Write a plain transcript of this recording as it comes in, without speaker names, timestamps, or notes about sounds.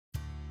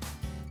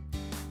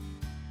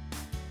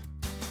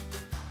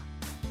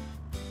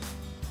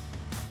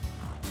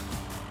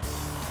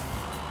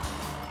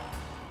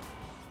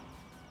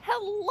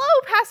Hello,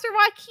 Pastor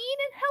Joaquin,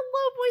 and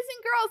hello, boys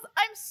and girls.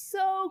 I'm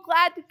so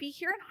glad to be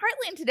here in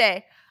Heartland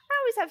today. I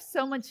always have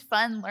so much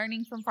fun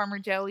learning from Farmer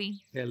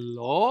Joey.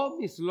 Hello,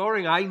 Miss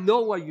Lauren. I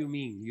know what you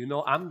mean.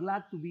 I'm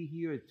glad to be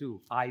here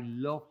too. I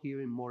love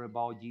hearing more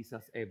about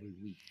Jesus every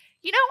week.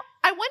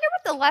 I wonder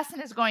what the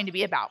lesson is going to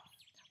be about.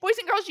 Boys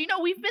and girls,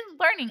 we've been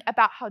learning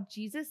about how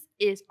Jesus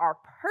is our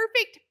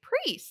perfect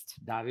priest.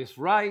 That is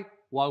right.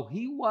 While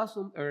he was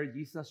on earth,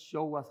 Jesus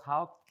showed us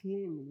how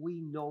can we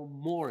know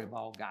more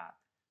about God.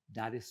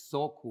 That is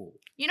so cool.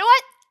 You know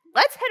what?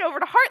 Let's head over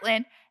to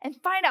Heartland and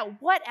find out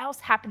what else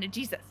happened to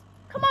Jesus.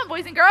 Come on,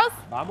 boys and girls.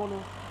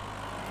 Vámonos.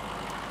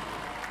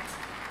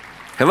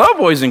 Hello,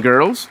 boys and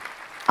girls.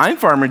 I'm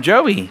Farmer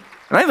Joey,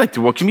 and I'd like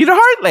to welcome you to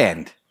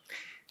Heartland.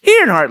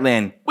 Here in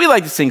Heartland, we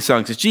like to sing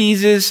songs of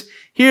Jesus,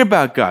 hear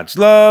about God's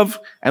love,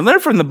 and learn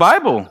from the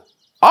Bible.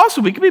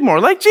 Also, we can be more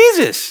like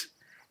Jesus.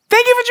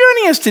 Thank you for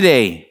joining us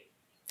today.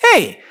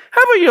 Hey,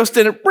 how about you all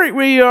stand up right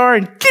where you are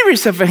and give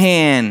yourself a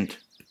hand?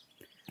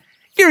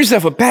 Give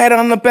yourself a pat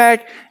on the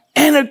back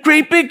and a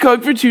great big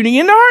hug for tuning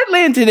into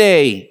Heartland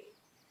today.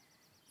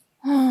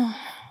 I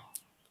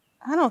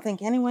don't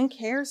think anyone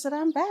cares that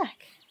I'm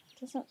back.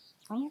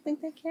 I don't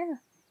think they care.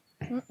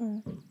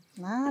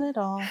 Not at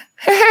all.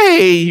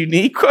 Hey,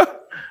 Uniqua,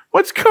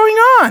 what's going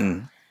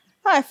on?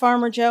 Hi,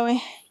 Farmer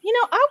Joey.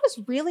 I was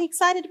really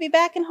excited to be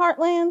back in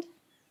Heartland.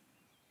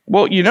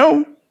 Well,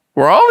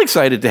 we're all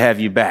excited to have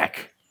you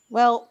back.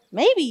 Well,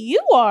 maybe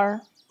you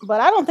are, but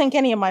I don't think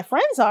any of my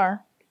friends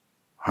are.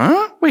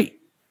 Huh?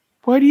 Wait,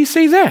 why do you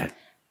say that?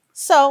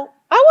 So,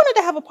 I wanted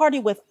to have a party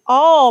with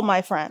all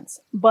my friends,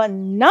 but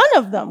none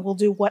of them will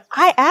do what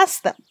I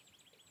asked them.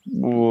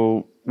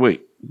 Well,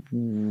 wait,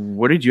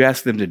 what did you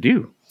ask them to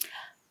do?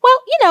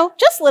 Well,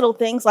 just little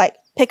things like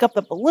pick up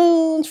the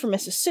balloons from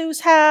Mrs. Sue's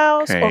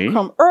house or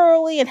come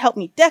early and help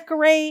me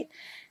decorate.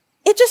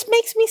 It just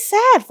makes me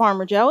sad,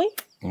 Farmer Joey.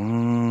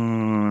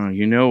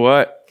 You know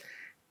what?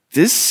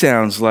 This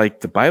sounds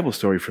like the Bible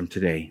story from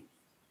today.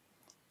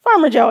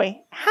 Farmer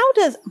Joey, how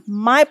does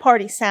my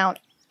party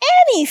sound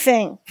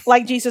anything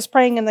like Jesus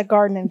praying in the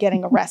garden and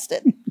getting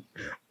arrested?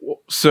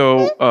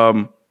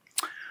 So,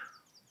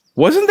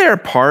 wasn't there a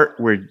part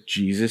where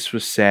Jesus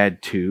was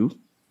sad too?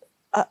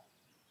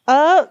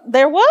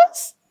 There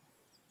was?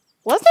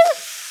 Was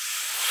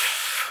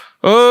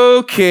there?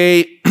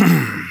 Okay.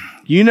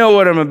 You know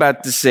what I'm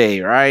about to say,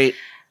 right?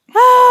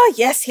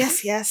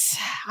 Yes.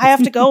 I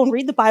have to go and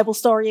read the Bible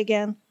story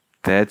again.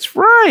 That's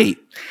right.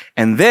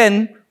 And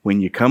then, when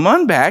you come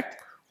on back,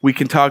 we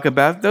can talk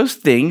about those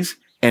things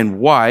and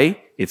why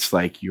it's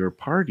like your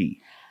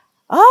party.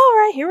 All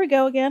right, here we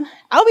go again.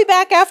 I'll be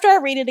back after I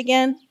read it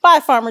again. Bye,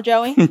 Farmer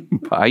Joey.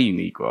 Bye,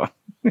 Uniqua.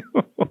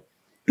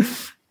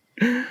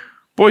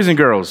 Boys and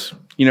girls,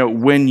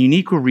 when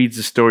Uniqua reads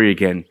the story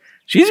again,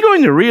 she's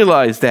going to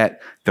realize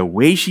that the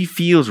way she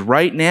feels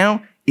right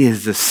now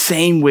is the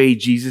same way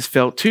Jesus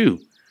felt too.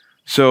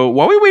 So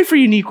while we wait for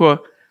Uniqua,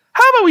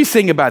 how about we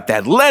sing about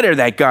that letter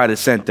that God has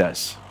sent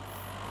us?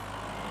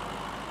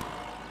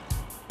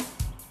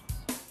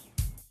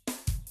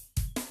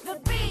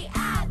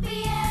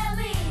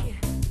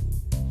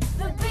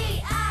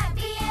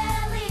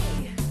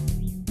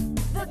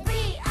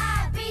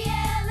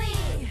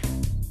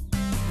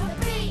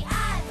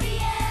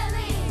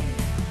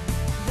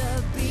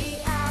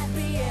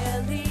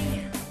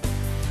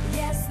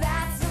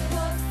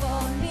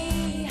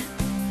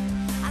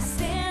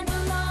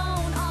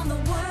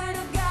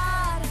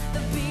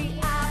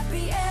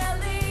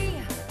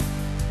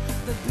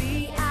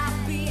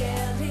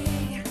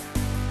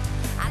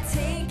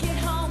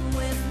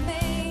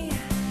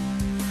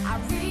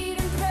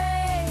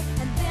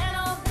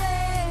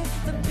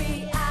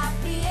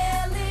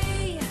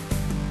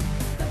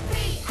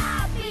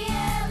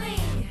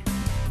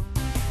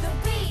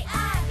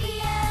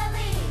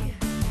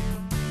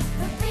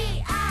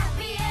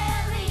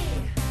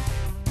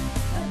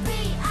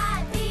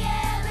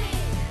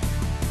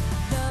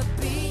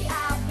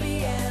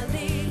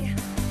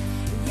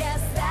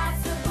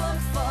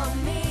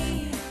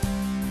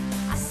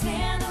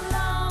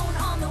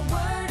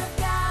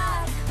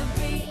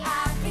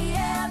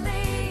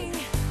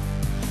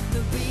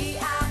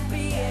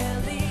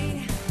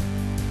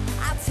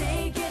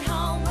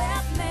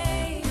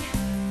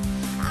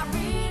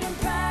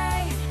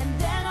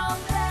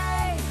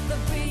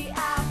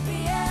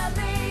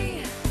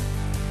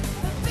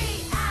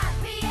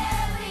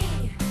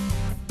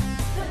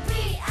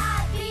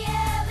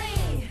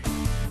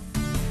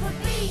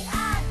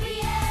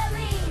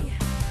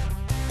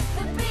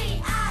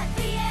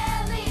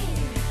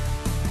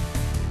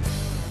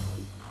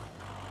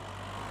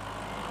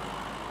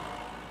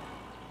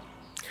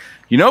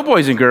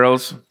 Boys and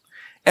girls,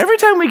 every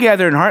time we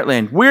gather in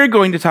Heartland, we're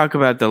going to talk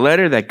about the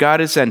letter that God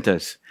has sent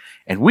us.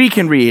 And we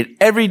can read it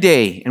every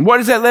day. And what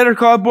is that letter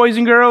called, boys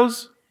and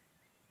girls?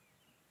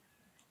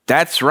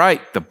 That's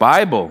right, the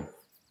Bible.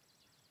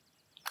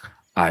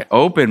 I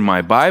open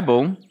my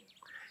Bible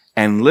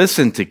and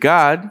listen to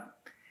God.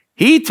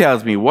 He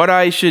tells me what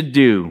I should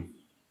do.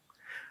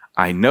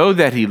 I know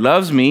that He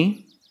loves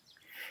me.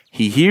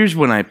 He hears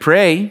when I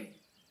pray,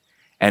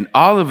 and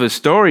all of his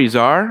stories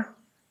are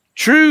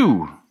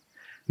true.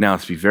 Now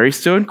let's be very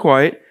still and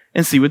quiet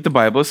and see what the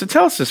Bible has to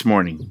tell us this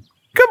morning.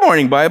 Good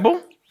morning,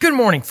 Bible. Good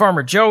morning,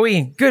 Farmer Joey,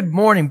 and good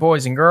morning,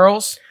 boys and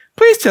girls.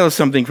 Please tell us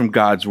something from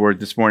God's Word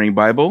this morning,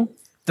 Bible.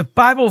 The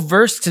Bible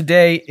verse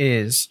today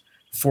is,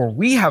 "For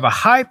we have a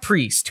high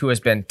priest who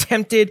has been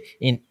tempted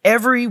in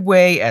every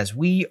way as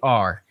we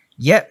are,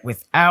 yet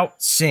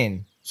without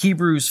sin."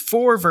 Hebrews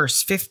 4,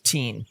 verse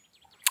 15.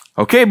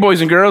 Okay,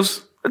 boys and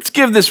girls, let's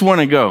give this one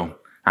a go.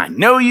 I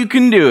know you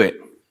can do it.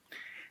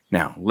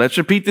 Now, let's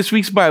repeat this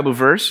week's Bible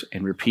verse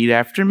and repeat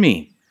after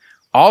me.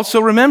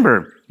 Also,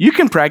 remember, you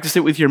can practice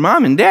it with your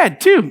mom and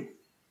dad, too.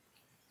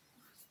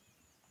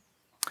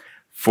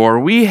 For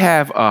we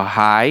have a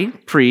high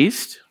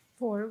priest.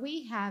 For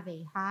we have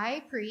a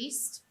high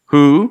priest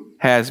Who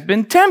has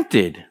been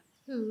tempted.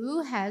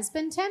 who has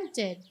been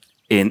tempted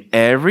In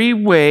every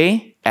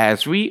way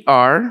as we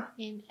are.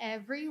 in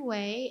every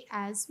way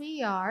as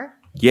we are,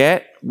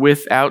 Yet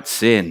without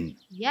sin.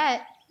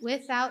 yet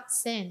without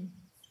sin.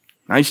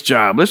 Nice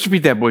job. Let's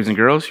repeat that, boys and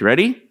girls. You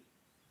ready?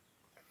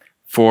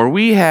 For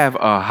we have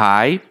a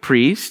high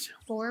priest.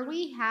 For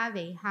we have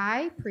a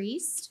high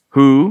priest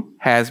Who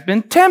has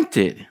been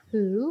tempted.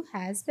 who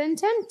has been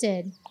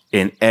tempted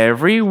In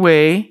every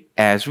way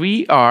as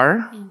we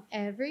are. in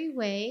every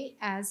way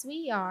as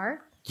we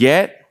are,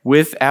 Yet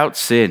without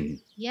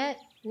sin. yet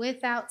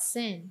without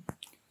sin.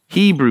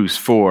 Hebrews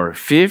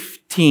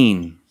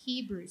 4:15.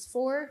 Hebrews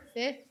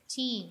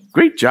 4:15.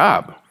 Great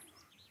job.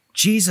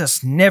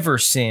 Jesus never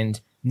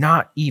sinned,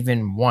 not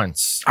even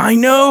once. I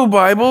know,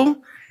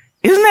 Bible.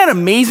 Isn't that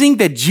amazing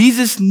that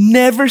Jesus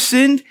never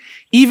sinned,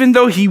 even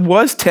though he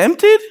was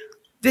tempted?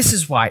 This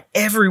is why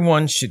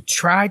everyone should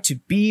try to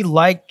be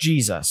like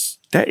Jesus.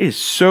 That is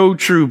so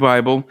true,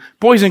 Bible.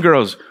 Boys and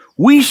girls,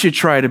 we should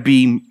try to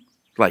be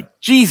like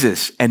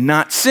Jesus and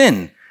not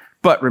sin.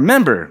 But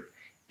remember,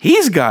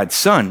 he's God's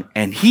son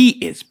and he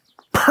is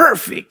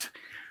perfect.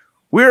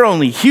 We're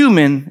only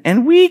human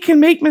and we can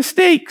make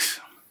mistakes.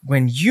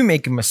 When you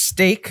make a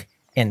mistake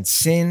and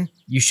sin,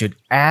 you should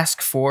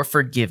ask for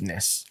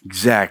forgiveness.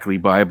 Exactly,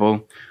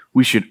 Bible.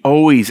 We should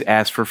always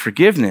ask for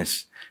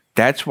forgiveness.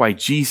 That's why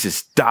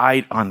Jesus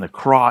died on the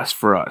cross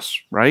for us,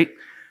 right?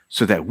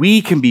 So that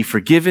we can be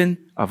forgiven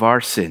of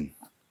our sin.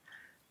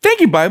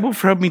 Thank you, Bible,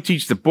 for helping me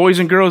teach the boys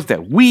and girls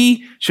that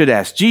we should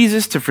ask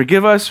Jesus to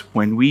forgive us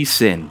when we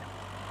sin.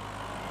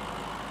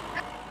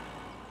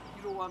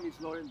 You know what, Miss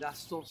Lauren? That's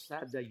so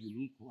sad that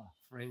Uniqua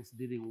friends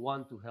didn't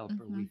want to help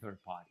her with her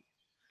party.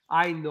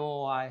 I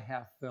know I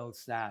have felt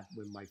sad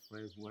when my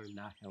friends were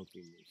not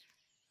helping me.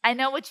 I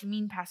know what you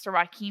mean, Pastor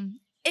Joaquin.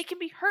 It can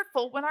be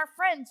hurtful when our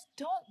friends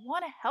don't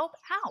want to help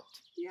out.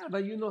 Yeah,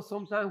 but you know,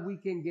 sometimes we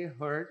can get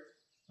hurt,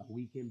 but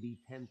we can be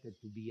tempted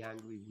to be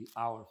angry with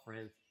our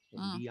friends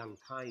and be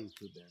unkind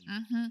to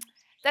them.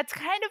 That's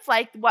kind of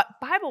like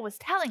what Bible was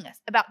telling us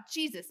about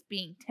Jesus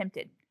being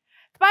tempted.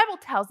 The Bible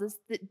tells us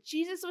that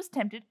Jesus was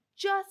tempted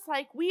just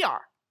like we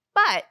are,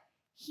 but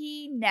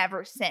he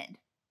never sinned.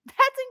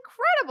 That's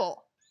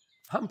incredible.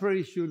 I'm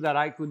pretty sure that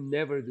I could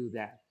never do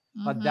that.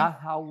 But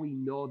that's how we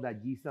know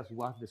that Jesus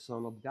was the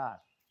Son of God.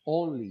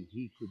 Only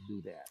he could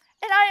do that.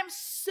 And I am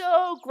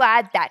so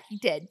glad that he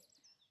did.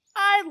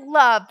 I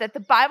love that the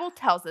Bible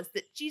tells us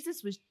that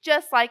Jesus was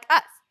just like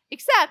us,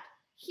 except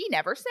he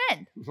never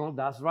sinned. Well,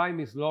 that's right,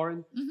 Miss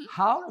Lauren.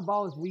 How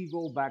about if we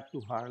go back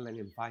to Heartland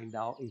and find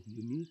out if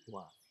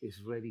Uniqua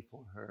is ready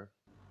for her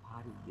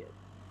party yet?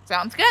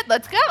 Sounds good.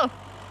 Let's go.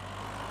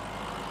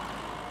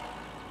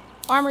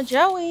 Farmer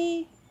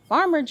Joey.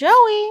 Farmer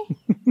Joey.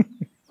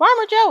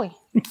 Farmer Joey.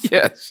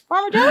 Yes.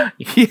 Farmer Joey?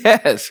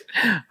 Yes.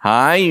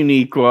 Hi,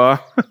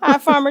 Uniqua. Hi,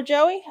 Farmer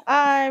Joey.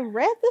 I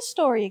read the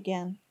story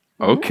again.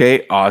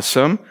 Okay,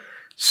 awesome.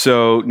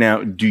 So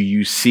now, do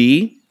you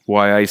see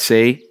why I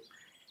say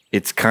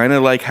it's kind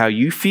of like how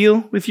you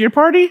feel with your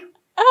party?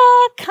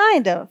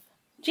 Kind of.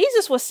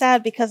 Jesus was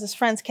sad because his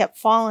friends kept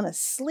falling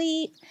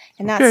asleep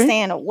and not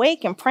staying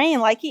awake and praying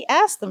like he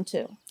asked them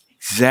to.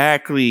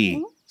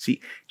 Exactly. See,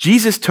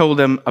 Jesus told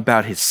them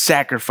about his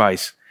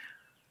sacrifice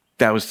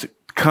that was to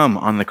come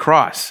on the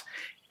cross.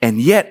 And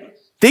yet,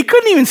 they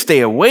couldn't even stay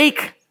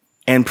awake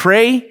and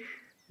pray,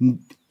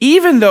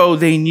 even though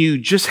they knew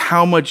just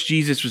how much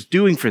Jesus was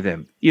doing for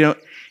them. You know,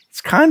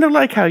 it's kind of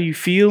like how you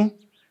feel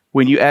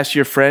when you ask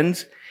your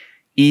friends,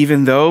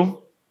 even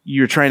though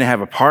you're trying to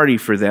have a party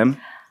for them.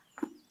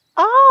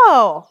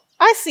 Oh,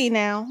 I see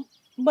now.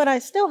 But I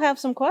still have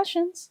some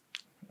questions.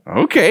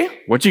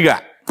 Okay, what you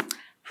got?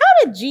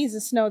 How did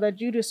Jesus know that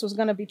Judas was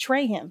going to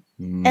betray him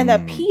and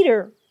that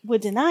Peter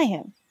would deny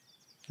him?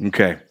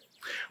 Okay.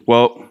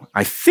 Well,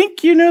 I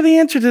think you know the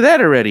answer to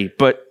that already,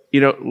 but,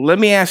 let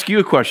me ask you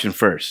a question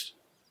first.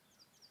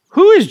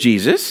 Who is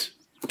Jesus?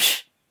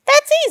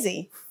 That's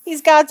easy.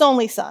 He's God's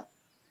only son.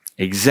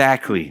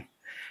 Exactly.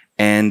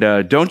 And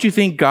don't you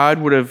think God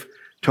would have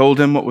told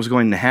him what was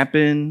going to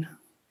happen?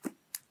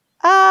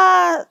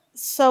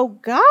 So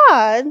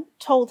God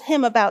told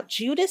him about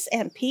Judas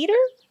and Peter?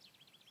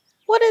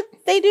 What did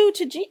they do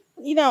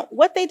to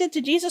what they did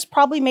to Jesus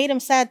probably made him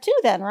sad too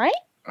then, right?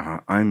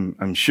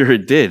 I'm sure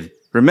it did.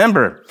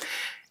 Remember,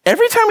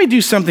 every time we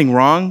do something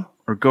wrong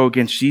or go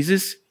against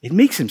Jesus, it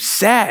makes him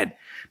sad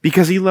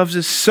because he loves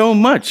us so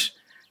much,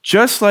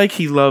 just like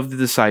he loved the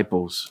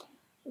disciples.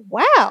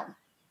 Wow.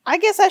 I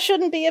guess I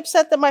shouldn't be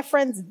upset that my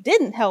friends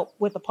didn't help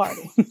with the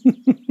party.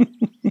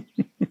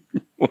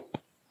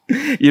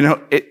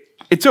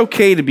 It's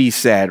okay to be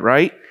sad,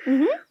 right?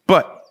 Mm-hmm.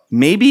 But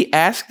maybe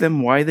ask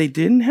them why they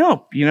didn't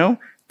help,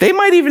 They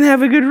might even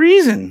have a good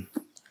reason.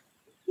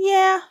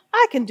 Yeah,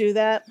 I can do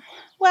that.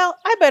 Well,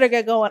 I better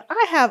get going.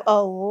 I have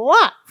a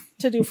lot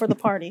to do for the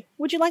party.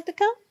 Would you like to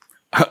come?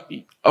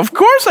 Of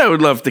course I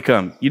would love to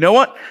come. You know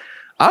what?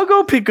 I'll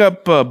go pick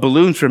up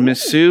balloons from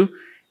Miss Sue,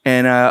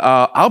 and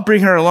I'll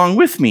bring her along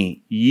with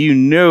me. You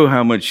know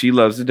how much she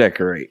loves to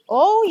decorate.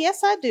 Oh,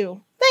 yes, I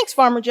do. Thanks,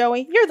 Farmer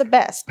Joey. You're the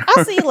best.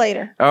 I'll see you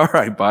later. All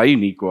right, bye,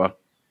 Uniqua.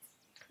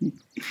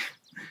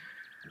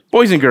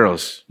 Boys and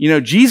girls,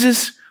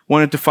 Jesus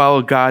wanted to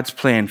follow God's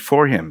plan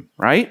for him,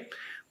 right?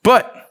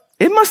 But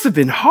it must have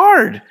been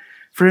hard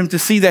for him to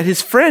see that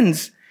his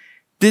friends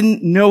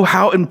didn't know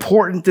how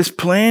important this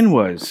plan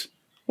was.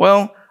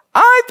 Well,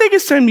 I think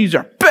it's time to use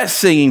our best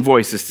singing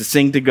voices to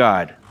sing to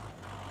God.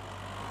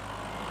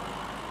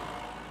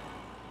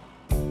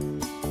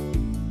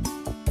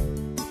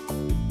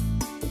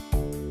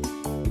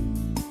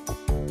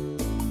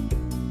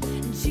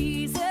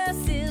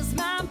 Jesus is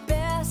my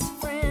best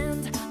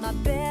friend, my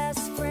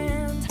best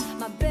friend,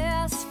 my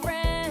best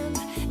friend.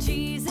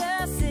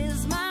 Jesus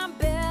is my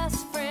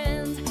best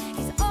friend.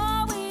 He's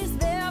always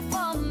there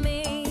for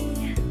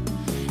me.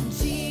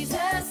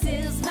 Jesus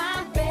is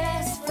my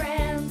best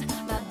friend,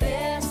 my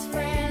best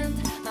friend,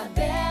 my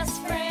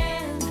best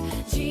friend.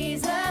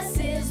 Jesus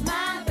is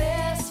my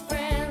best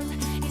friend.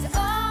 He's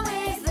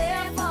always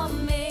there for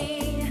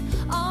me.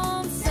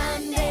 On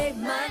Sunday,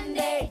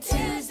 Monday,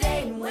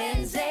 Tuesday,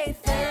 Wednesday,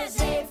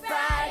 Thursday,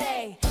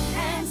 Friday,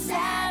 and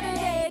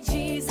Saturday,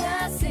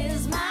 Jesus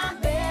is my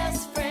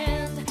best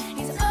friend.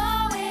 He's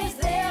always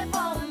there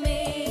for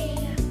me.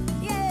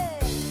 Yeah.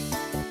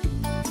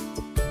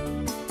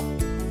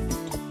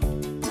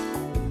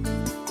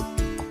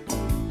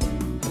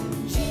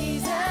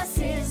 Jesus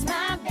is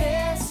my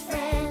best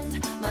friend,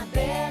 my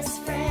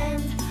best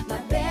friend,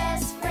 my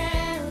best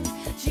friend.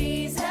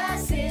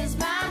 Jesus is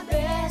my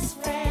best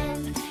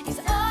friend. He's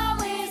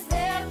always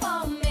there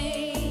for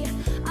me.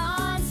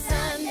 On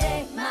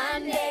Sunday,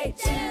 Monday,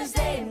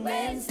 Tuesday,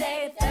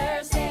 Wednesday,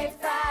 Thursday,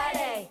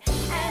 Friday,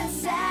 and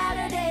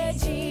Saturday,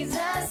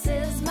 Jesus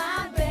is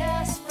my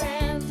best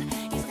friend.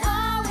 He's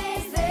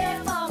always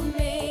there for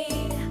me.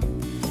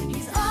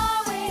 He's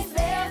always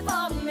there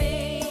for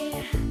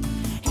me.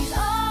 He's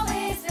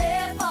always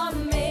there for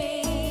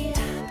me.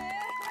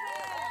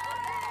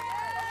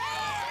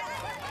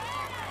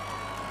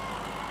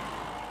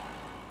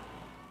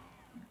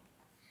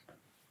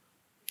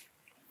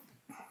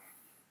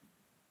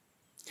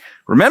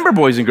 Remember,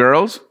 boys and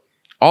girls,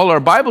 all our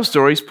Bible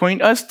stories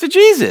point us to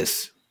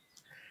Jesus.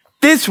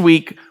 This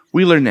week,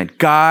 we learned that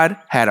God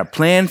had a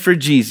plan for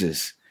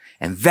Jesus,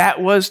 and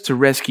that was to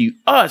rescue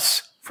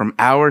us from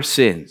our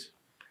sins.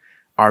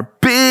 Our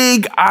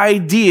big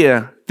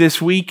idea this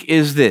week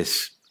is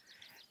this: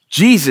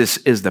 Jesus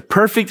is the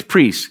perfect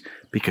priest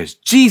because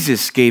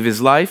Jesus gave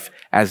his life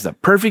as the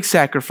perfect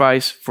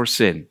sacrifice for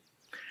sin.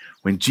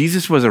 When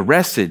Jesus was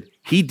arrested,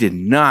 he did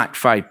not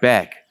fight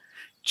back.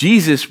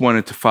 Jesus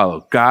wanted to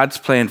follow God's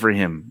plan for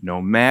him,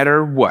 no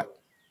matter what.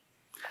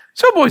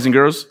 So, boys and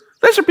girls,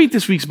 let's repeat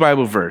this week's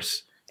Bible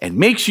verse, and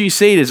make sure you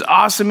say it as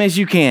awesome as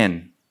you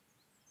can.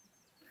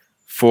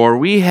 For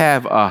we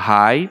have a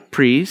high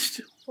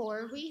priest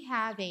For we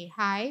have a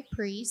high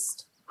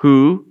priest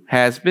who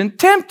has been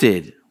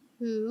tempted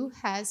who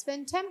has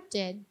been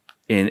tempted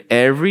in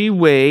every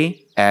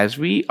way as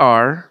we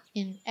are,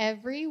 in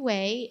every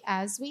way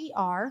as we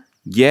are,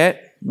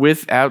 yet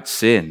without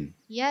sin.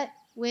 yet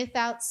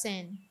without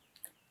sin.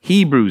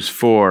 Hebrews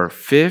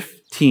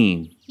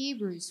 4:15.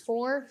 Hebrews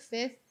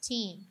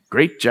 4:15.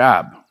 Great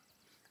job.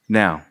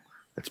 Now,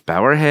 let's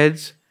bow our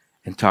heads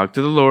and talk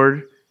to the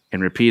Lord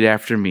and repeat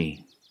after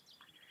me.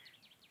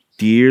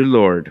 Dear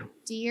Lord,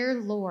 Dear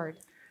Lord,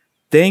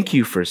 thank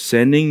you for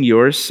sending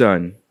your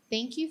Son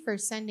thank you for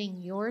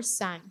sending your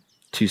Son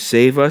to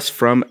save us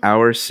from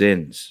our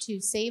sins. to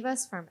save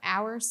us from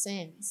our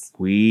sins.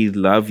 We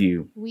love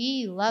you.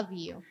 We love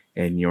you.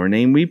 In your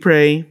name we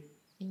pray.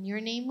 In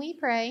your name we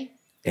pray.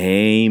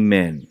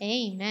 Amen.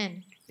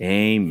 Amen.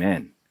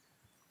 Amen.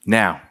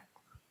 Now,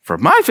 for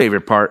my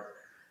favorite part,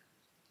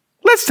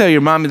 let's tell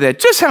your mom and dad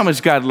just how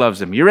much God loves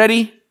them. You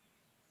ready?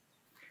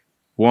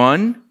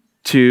 1,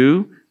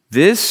 2,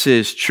 this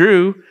is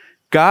true.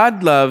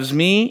 God loves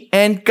me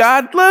and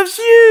God loves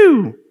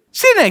you.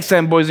 See you next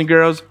time, boys and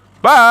girls.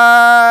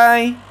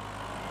 Bye.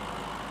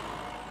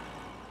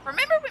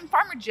 Remember when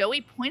Farmer Joey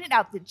pointed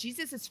out that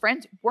Jesus'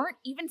 friends weren't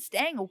even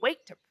staying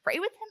awake to pray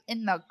with him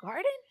in the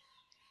garden?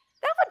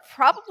 That would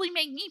probably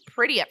make me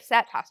pretty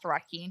upset, Pastor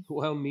Joaquin.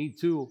 Well, me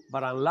too.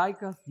 But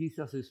unlike us,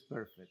 Jesus is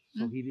perfect.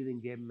 So he didn't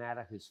get mad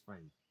at his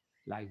friend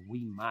like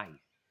we might.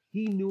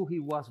 He knew he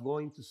was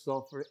going to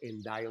suffer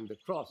and die on the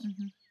cross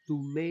to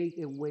make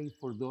a way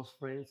for those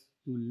friends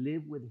to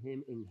live with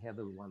him in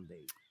heaven one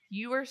day.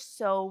 You are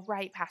so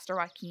right, Pastor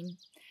Joaquin.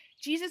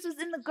 Jesus was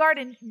in the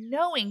garden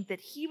knowing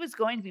that he was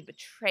going to be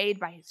betrayed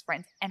by his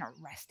friends and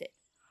arrested.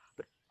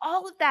 But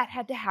all of that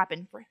had to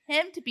happen for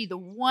him to be the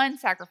one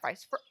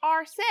sacrifice for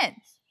our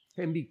sins.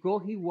 And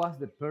because he was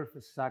the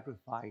perfect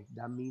sacrifice,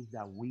 that means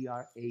that we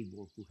are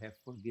able to have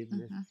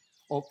forgiveness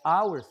of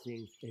our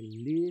sins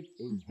and live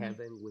in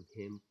heaven with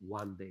him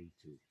one day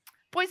too.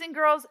 Boys and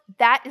girls,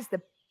 that is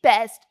the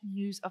best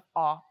news of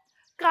all.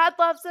 God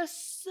loves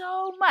us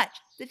so much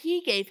that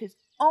he gave his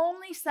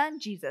only son,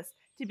 Jesus,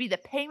 to be the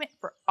payment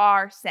for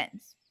our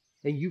sins.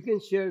 And you can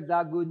share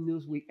that good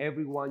news with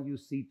everyone you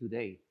see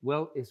today.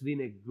 Well, it's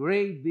been a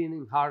great being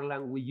in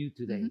Heartland with you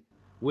today.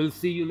 We'll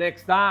see you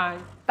next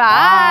time.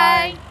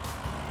 Bye.